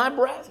applies to my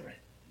brethren.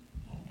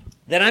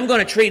 That I'm going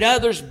to treat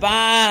others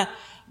by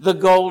the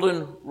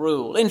golden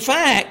rule. In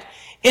fact,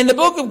 in the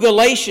book of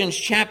Galatians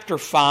chapter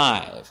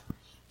 5,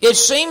 it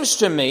seems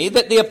to me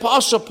that the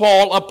Apostle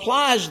Paul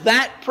applies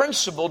that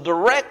principle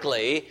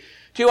directly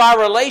to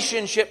our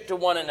relationship to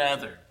one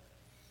another.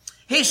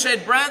 He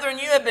said, brethren,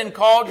 you have been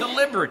called to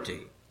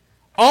liberty.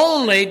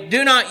 Only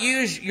do not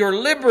use your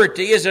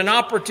liberty as an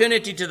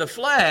opportunity to the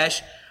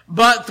flesh,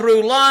 but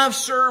through love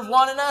serve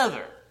one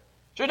another.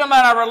 So we're talking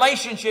about our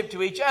relationship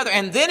to each other.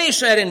 And then he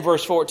said in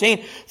verse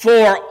 14,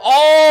 for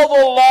all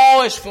the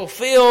law is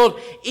fulfilled,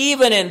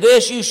 even in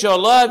this you shall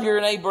love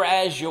your neighbor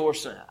as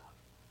yourself.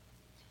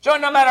 So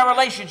no matter our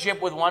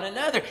relationship with one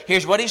another,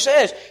 here's what he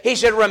says. He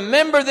said,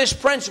 remember this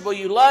principle,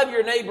 you love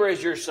your neighbor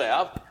as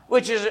yourself,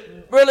 which is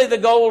really the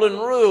golden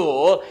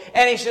rule.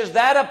 And he says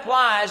that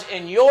applies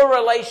in your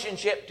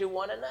relationship to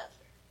one another.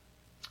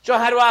 So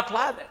how do I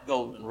apply that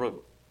golden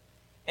rule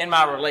in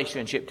my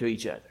relationship to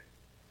each other?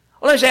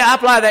 Well, let's say I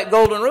apply that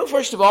golden rule,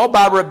 first of all,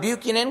 by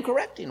rebuking and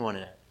correcting one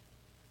another.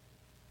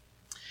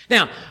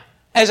 Now,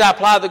 as I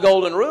apply the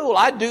golden rule,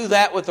 I do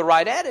that with the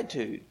right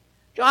attitude.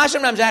 So I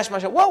sometimes ask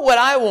myself, what would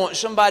I want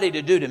somebody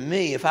to do to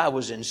me if I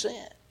was in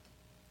sin?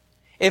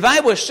 If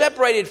I was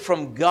separated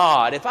from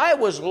God, if I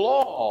was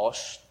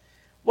lost,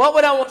 what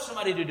would I want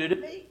somebody to do to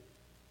me?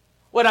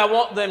 Would I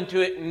want them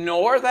to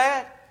ignore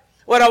that?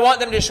 Would I want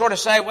them to sort of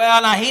say,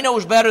 well, now he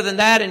knows better than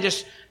that and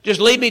just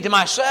leave me to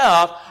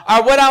myself?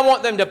 Or would I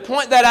want them to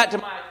point that out to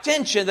my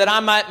attention that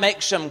I might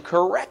make some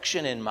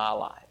correction in my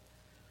life?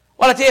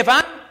 Well, I tell you, if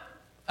I'm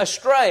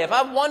astray, if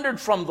I've wandered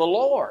from the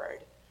Lord,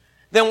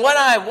 then what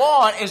I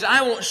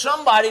want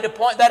somebody to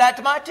point that out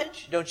to my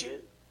attention, don't you?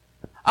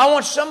 I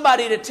want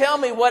somebody to tell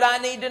me what I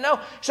need to know.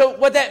 So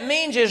what that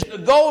means is the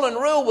golden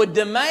rule would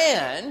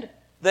demand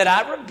that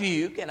I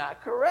rebuke and I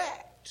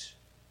correct.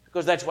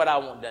 Because that's what I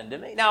want done to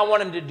me. Now I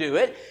want them to do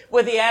it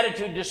with the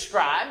attitude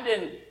described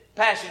in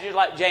passages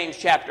like James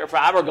chapter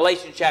 5 or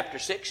Galatians chapter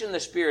 6 in the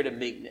spirit of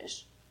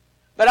meekness.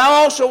 But I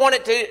also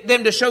want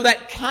them to show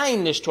that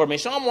kindness toward me.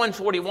 Psalm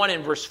 141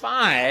 in verse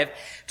 5,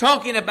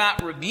 talking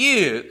about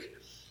rebuke,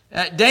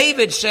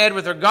 David said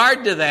with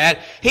regard to that,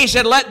 he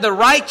said, let the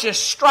righteous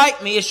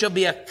strike me, it shall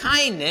be a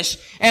kindness,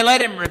 and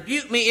let him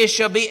rebuke me, it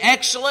shall be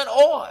excellent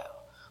oil.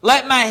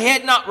 Let my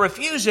head not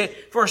refuse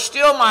it, for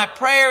still my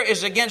prayer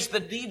is against the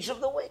deeds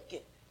of the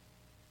wicked.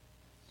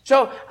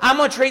 So I'm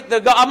going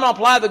to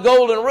apply the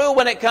golden rule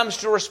when it comes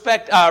to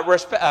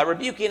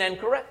rebuking and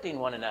correcting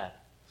one another.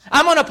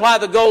 I'm going to apply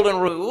the golden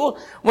rule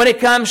when it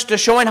comes to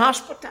showing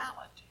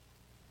hospitality.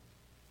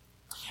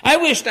 I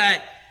wished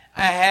I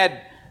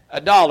had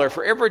 $1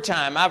 for every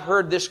time I've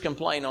heard this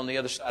complaint on the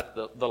other side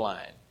of the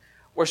line,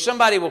 where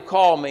somebody will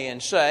call me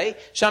and say,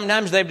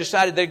 sometimes they've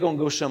decided they're going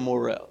to go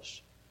somewhere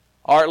else,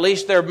 or at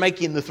least they're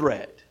making the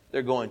threat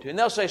they're going to. And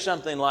they'll say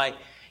something like,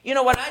 you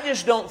know what, I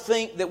just don't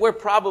think that we're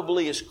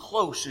probably as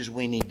close as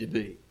we need to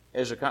be.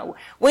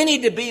 We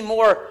need to be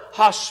more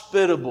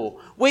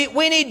hospitable. We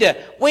need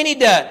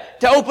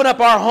to open up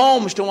our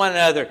homes to one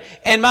another.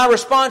 And my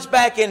response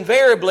back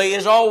invariably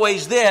is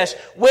always this: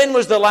 when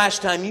was the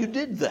last time you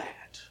did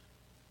that?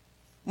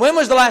 When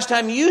was the last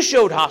time you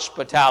showed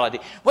hospitality?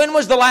 When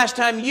was the last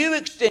time you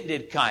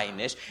extended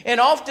kindness? And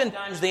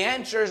oftentimes the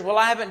answer is, well,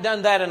 I haven't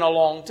done that in a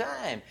long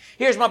time.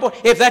 Here's my point.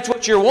 If that's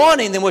what you're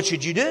wanting, then what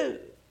should you do?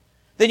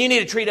 Then you need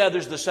to treat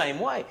others the same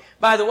way.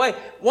 By the way,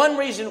 one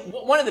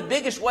of the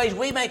biggest ways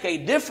we make a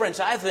difference,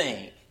 I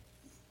think,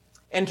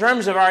 in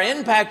terms of our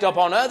impact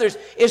upon others,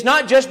 is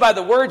not just by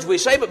the words we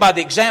say, but by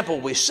the example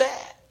we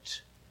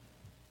set.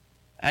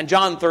 And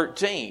John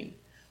 13,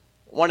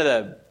 one of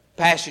the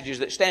passages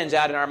that stands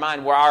out in our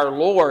mind where our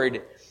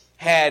Lord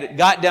had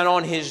got down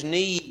on His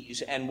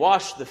knees and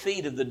washed the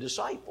feet of the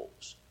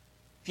disciples.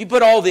 If you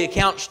put all the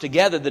accounts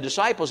together, the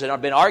disciples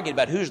had been arguing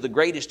about who's the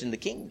greatest in the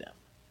kingdom.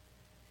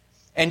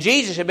 And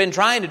Jesus had been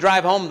trying to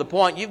drive home the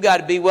point, you've got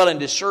to be willing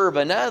to serve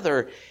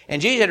another.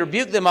 And Jesus had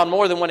rebuked them on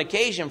more than one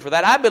occasion for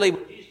that. I believe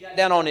when Jesus got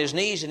down on His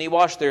knees and He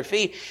washed their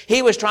feet,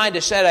 He was trying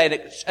to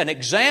set an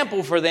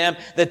example for them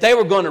that they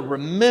were going to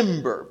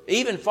remember,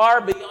 even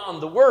far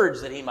beyond the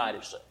words that He might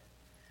have said.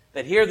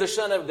 That here the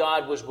Son of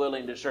God was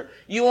willing to serve.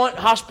 You want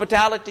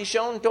hospitality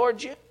shown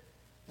towards you?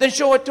 Then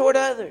show it toward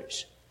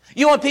others.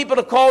 You want people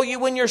to call you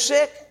when you're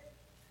sick?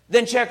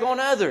 Then check on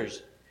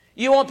others.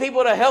 You want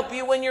people to help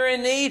you when you're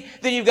in need?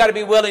 Then you've got to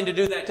be willing to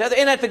do that to others.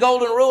 Isn't that the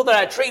golden rule, that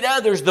I treat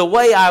others the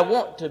way I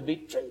want to be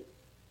treated?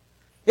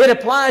 It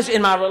applies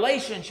in my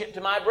relationship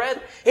to my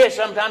brethren. It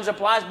sometimes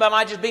applies by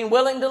my just being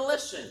willing to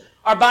listen,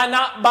 or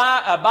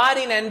by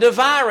abiding and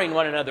devouring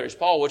one another, as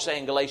Paul would say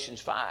in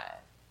Galatians 5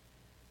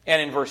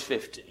 and in verse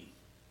 15.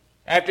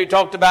 After he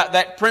talked about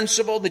that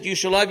principle that you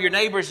shall love your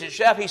neighbors as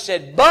yourself, he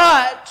said,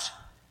 but,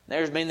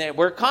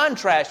 we're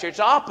contrast here, it's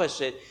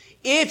opposite.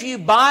 If you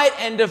bite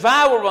and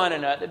devour one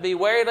another,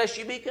 beware lest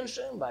you be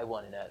consumed by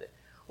one another.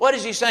 What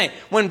is he saying?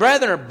 When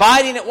brethren are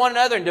biting at one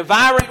another and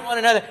devouring one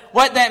another,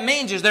 what that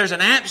means is there's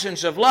an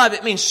absence of love.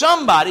 It means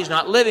somebody's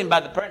not living by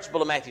the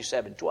principle of Matthew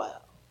 7:12.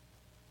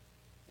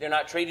 They're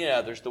not treating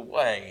others the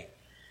way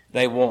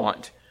they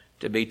want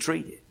to be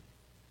treated.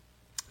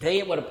 Tell you,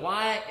 it would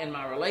apply in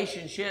my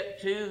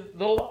relationship to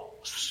the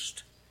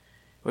lost.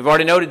 We've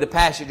already noted the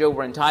passage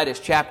over in Titus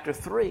chapter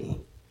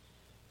 3.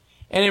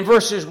 And in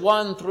verses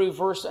 1 through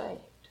verse 8.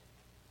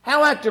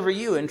 How active are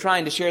you in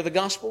trying to share the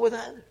gospel with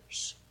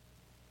others?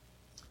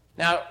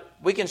 Now,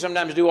 we can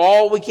sometimes do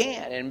all we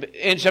can,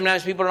 and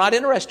sometimes people are not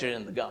interested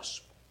in the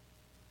gospel.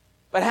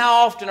 But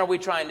how often are we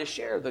trying to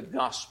share the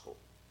gospel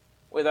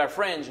with our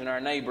friends and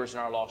our neighbors and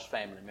our lost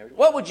family members?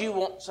 What would you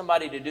want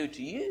somebody to do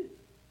to you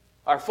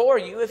or for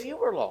you if you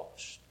were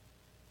lost?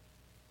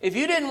 If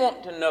you didn't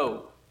want to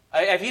know,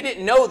 if you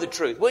didn't know the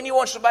truth, wouldn't you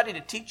want somebody to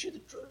teach you the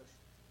truth?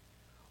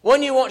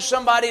 Wouldn't you want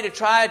somebody to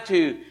try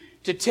to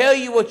tell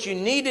you what you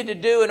needed to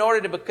do in order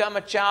to become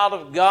a child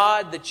of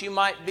God that you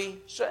might be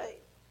saved?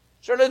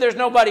 Certainly there's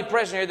nobody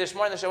present here this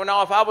morning that said, well,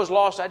 no, if I was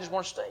lost, I just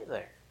want to stay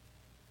there.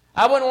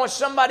 I wouldn't want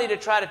somebody to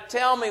try to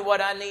tell me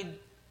what I need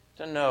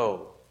to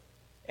know.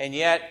 And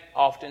yet,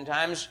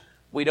 oftentimes,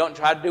 we don't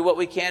try to do what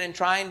we can in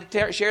trying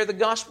to share the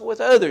gospel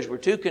with others. We're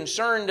too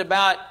concerned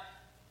about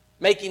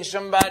making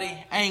somebody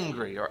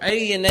angry or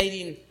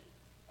alienating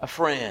a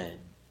friend,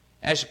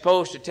 as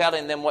opposed to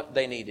telling them what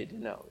they needed to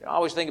know. I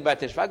always think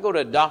about this. If I go to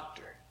a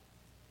doctor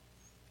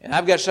and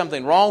I've got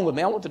something wrong with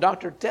me, I want the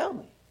doctor to tell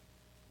me.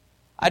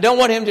 I don't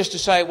want him just to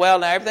say, well,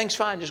 now everything's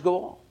fine, just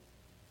go on.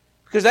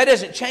 Because that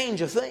doesn't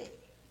change a thing.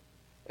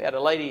 We had a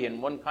lady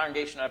in one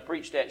congregation I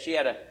preached at. She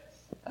had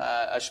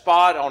a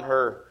spot on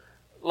her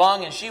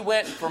lung, and she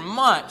went for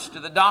months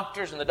to the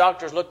doctors, and the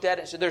doctors looked at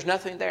it and said, there's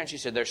nothing there. And she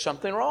said, there's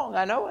something wrong,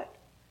 I know it.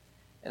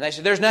 And they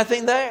said, there's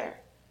nothing there.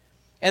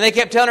 And they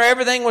kept telling her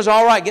everything was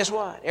all right. Guess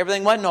what?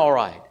 Everything wasn't all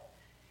right.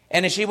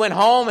 And as she went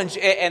home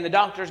and the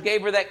doctors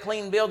gave her that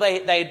clean bill,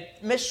 they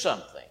missed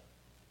something.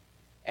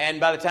 And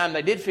by the time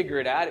they did figure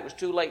it out, it was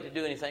too late to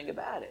do anything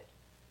about it.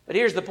 But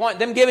here's the point.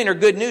 Them giving her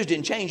good news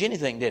didn't change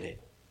anything, did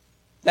it?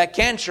 That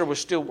cancer was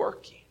still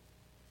working.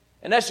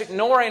 And us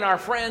ignoring our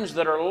friends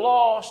that are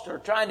lost or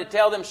trying to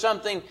tell them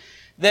something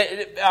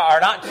that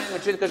are not telling the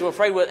truth because we're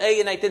afraid we'll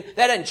alienate them,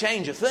 that doesn't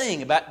change a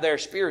thing about their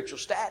spiritual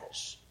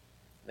status.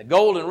 The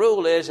golden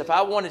rule is if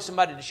I wanted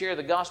somebody to share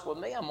the gospel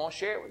with me, I'm going to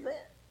share it with them.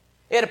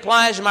 It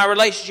applies to my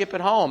relationship at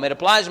home. It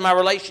applies to my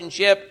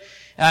relationship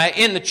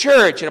in the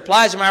church. It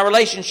applies to my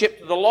relationship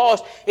to the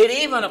lost. It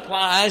even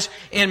applies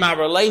in my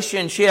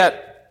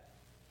relationship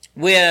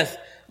with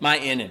my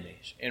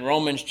enemies. In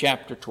Romans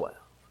chapter 12.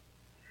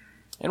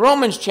 In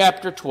Romans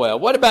chapter 12,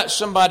 what about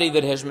somebody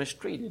that has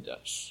mistreated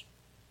us?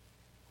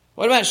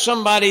 What about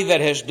somebody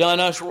that has done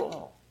us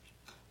wrong?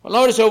 Well,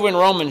 notice over in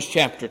Romans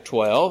chapter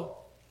 12,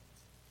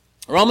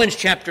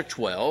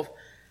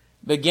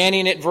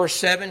 beginning at verse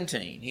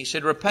 17, he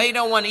said, repay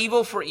no one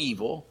evil for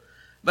evil,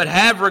 but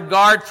have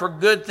regard for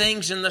good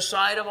things in the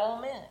sight of all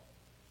men.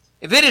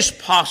 If it is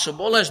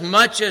possible, as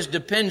much as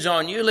depends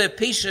on you, live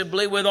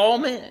peaceably with all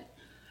men.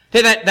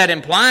 That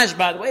implies,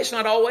 by the way, it's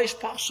not always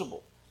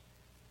possible.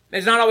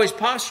 It's not always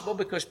possible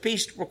because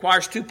peace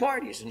requires two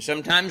parties, and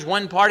sometimes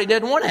one party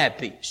doesn't want to have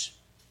peace.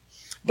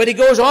 But he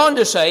goes on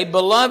to say,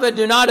 beloved,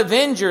 do not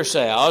avenge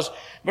yourselves,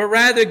 but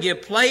rather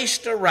give place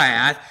to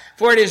wrath,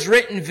 for it is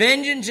written,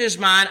 vengeance is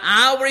mine,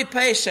 I will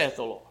repay, saith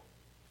the Lord.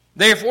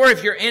 Therefore,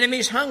 if your enemy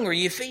is hungry,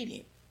 you feed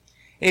him.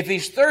 If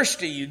he's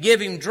thirsty, you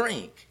give him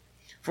drink.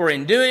 For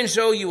in doing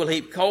so, you will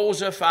heap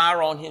coals of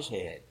fire on his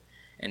head.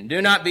 And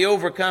do not be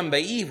overcome by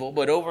evil,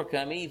 but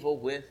overcome evil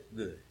with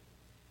good.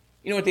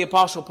 You know what the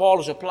Apostle Paul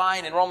is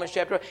applying in Romans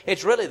chapter 12?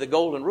 It's really the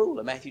golden rule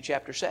of Matthew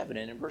chapter 7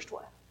 and in verse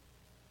 12.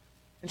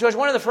 And so it's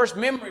one of the first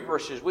memory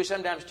verses we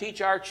sometimes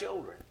teach our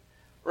children.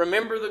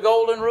 Remember the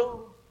golden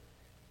rule?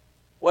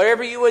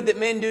 Whatever you would that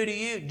men do to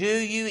you, do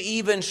you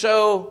even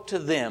so to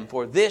them.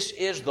 For this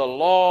is the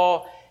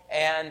law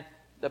and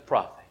the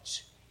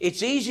prophets.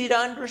 It's easy to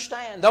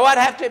understand. Though I'd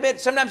have to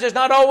admit, sometimes it's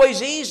not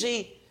always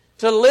easy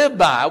to live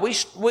by.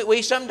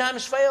 We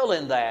sometimes fail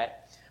in that.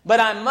 But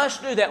I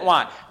must do that.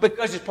 Why?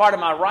 Because it's part of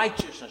my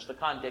righteousness. The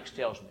context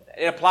tells me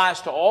that. It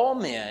applies to all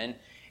men.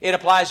 It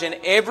applies in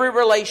every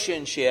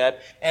relationship.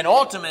 And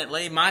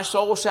ultimately, my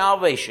soul's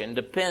salvation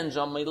depends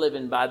on me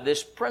living by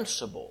this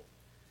principle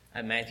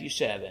in Matthew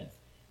 7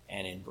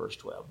 and in verse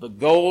 12. The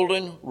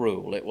golden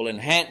rule. It will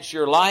enhance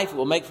your life. It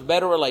will make for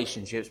better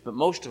relationships. But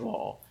most of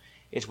all,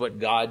 it's what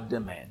God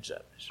demands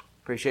of us.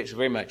 Appreciate so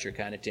very much your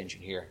kind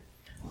attention here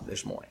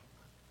this morning.